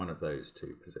 4 in one of those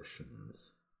 2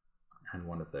 positions, and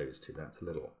one of those 2. That's a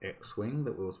little X-wing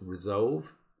that will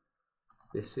resolve.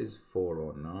 This is 4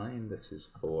 or 9. This is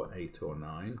 4, 8 or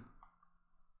 9.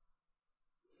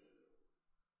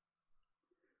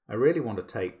 I really want to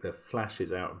take the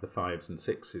flashes out of the 5s and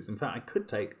 6s. In fact, I could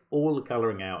take all the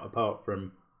colouring out apart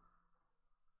from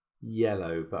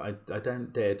yellow, but I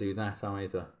don't dare do that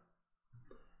either.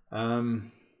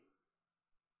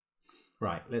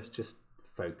 Right, let's just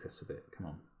focus a bit. Come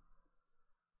on.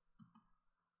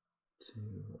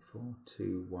 2, 4,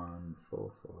 2, 1,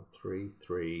 4, 4, 3,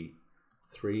 3.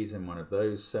 3's in one of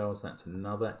those cells. That's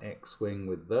another X-wing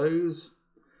with those.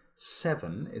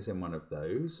 7 is in one of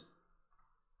those.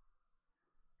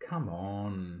 Come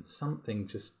on, something,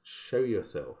 just show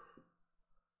yourself.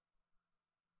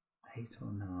 8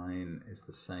 or 9 is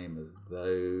the same as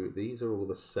though. These are all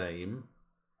the same.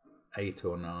 8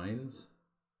 or 9s.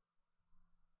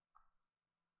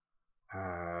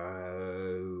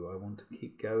 Oh, I want to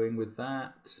keep going with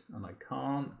that, and I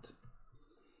can't.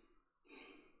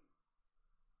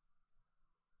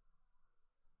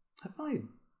 Have I...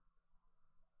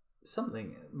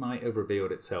 Something might have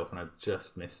revealed itself and I've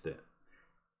just missed it.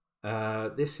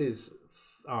 This is...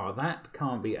 that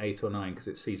can't be 8 or 9 because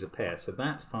it sees a pair, so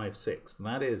that's 5, 6.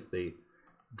 That is the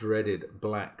dreaded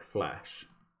black flash.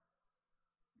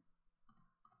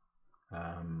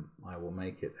 I will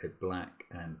make it a black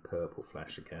and purple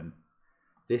flash again.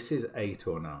 This is 8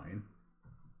 or 9.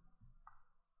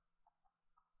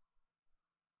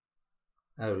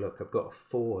 Oh look, I've got a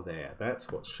 4 there. That's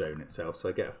what's shown itself. So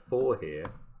I get a 4 here.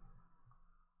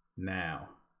 Now,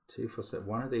 2, 4, 7.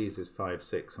 One of these is 5,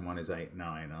 6 and one is 8,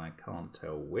 9, and I can't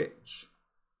tell which.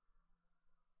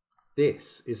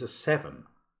 This is a 7.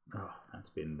 Oh, that's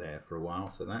been there for a while,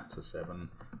 so that's a 7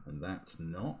 and that's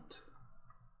not.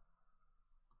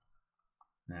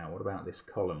 Now, what about this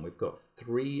column? We've got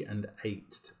 3 and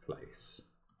 8 to place.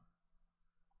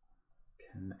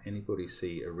 Can anybody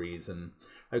see a reason?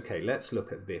 Okay, let's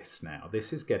look at this now.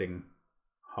 This is getting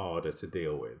harder to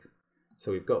deal with.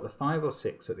 So we've got the 5 or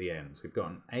 6 at the ends. We've got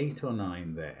an 8 or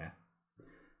 9 there.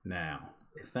 Now,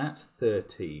 if that's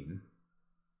 13,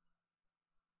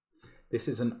 this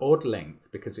is an odd length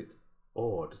because it's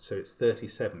odd, so it's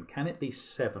 37. Can it be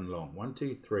 7 long? 1,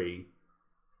 2, 3,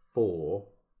 4,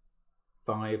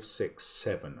 5, 6,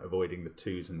 7, avoiding the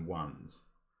 2s and 1s.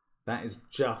 That is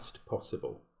just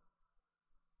possible.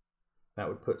 That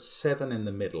would put 7 in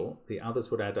the middle. The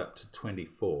others would add up to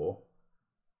 24.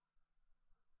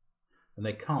 And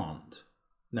they can't.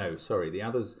 No, sorry, the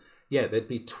others, yeah, there'd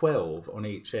be 12 on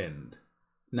each end.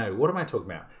 No, what am I talking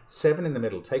about? 7 in the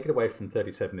middle, take it away from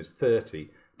 37 is 30.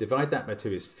 Divide that by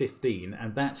 2 is 15,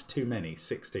 and that's too many,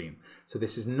 16. So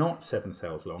this is not 7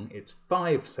 cells long, it's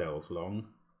 5 cells long.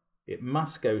 It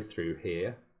must go through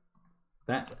here.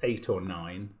 That's 8 or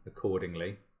 9,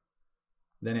 accordingly.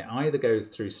 Then it either goes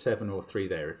through 7 or 3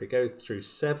 there. If it goes through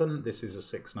 7, this is a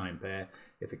 6, 9 pair.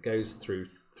 If it goes through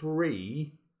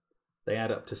 3, they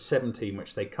add up to 17,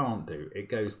 which they can't do. It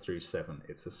goes through 7.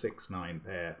 It's a 6, 9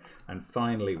 pair. And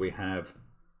finally, we have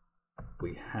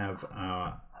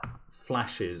our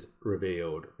flashes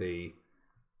revealed. The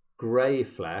grey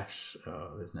flash,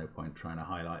 oh, there's no point trying to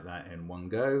highlight that in one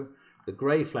go. The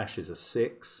grey flash is a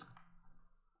 6,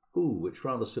 ooh, which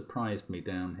rather surprised me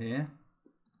down here,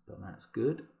 but that's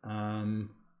good.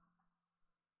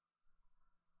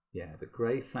 Yeah, the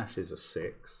grey flash is a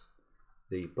 6.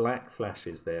 The black flash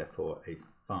is therefore a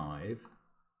 5.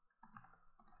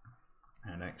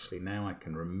 And actually now I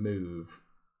can remove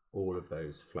all of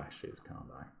those flashes, can't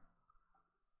I?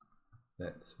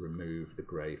 Let's remove the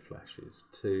grey flashes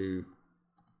too.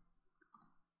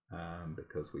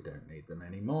 Because we don't need them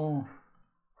anymore.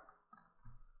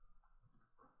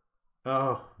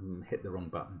 Oh, hit the wrong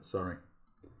button, sorry.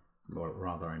 Or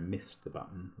rather, I missed the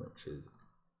button, which is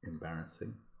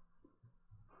embarrassing.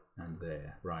 And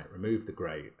there, right, remove the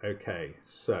grey. Okay,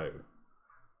 so,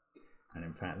 and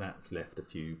in fact that's left a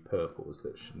few purples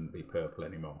that shouldn't be purple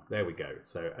anymore. There we go,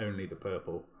 so only the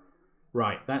purple.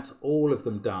 Right, that's all of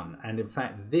them done. And in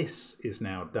fact, this is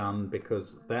now done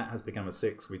because that has become a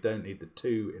 6. We don't need the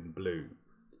 2 in blue.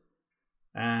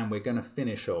 And we're going to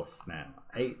finish off now.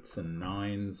 8s and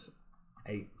 9s.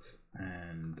 8s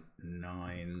and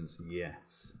 9s,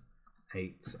 yes.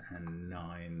 8s and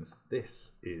 9s.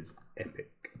 This is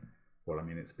epic. Well, I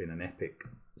mean, it's been an epic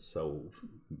solve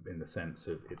in the sense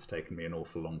of it's taken me an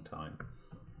awful long time.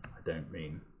 I don't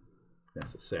mean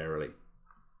necessarily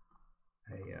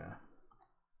a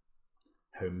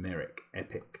Homeric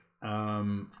epic.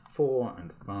 4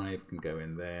 and 5 can go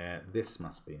in there. This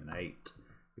must be an 8.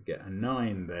 We get a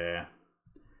 9 there.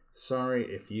 Sorry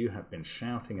if you have been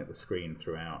shouting at the screen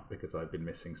throughout because I've been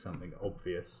missing something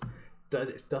obvious.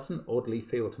 It doesn't oddly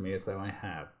feel to me as though I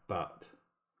have, but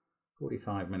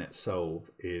 45-minute solve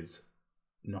is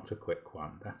not a quick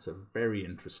one. That's a very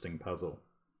interesting puzzle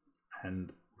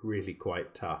and really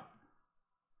quite tough.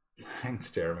 Thanks,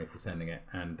 Jeremy, for sending it,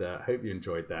 and hope you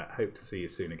enjoyed that. Hope to see you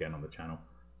soon again on the channel.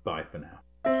 Bye for now.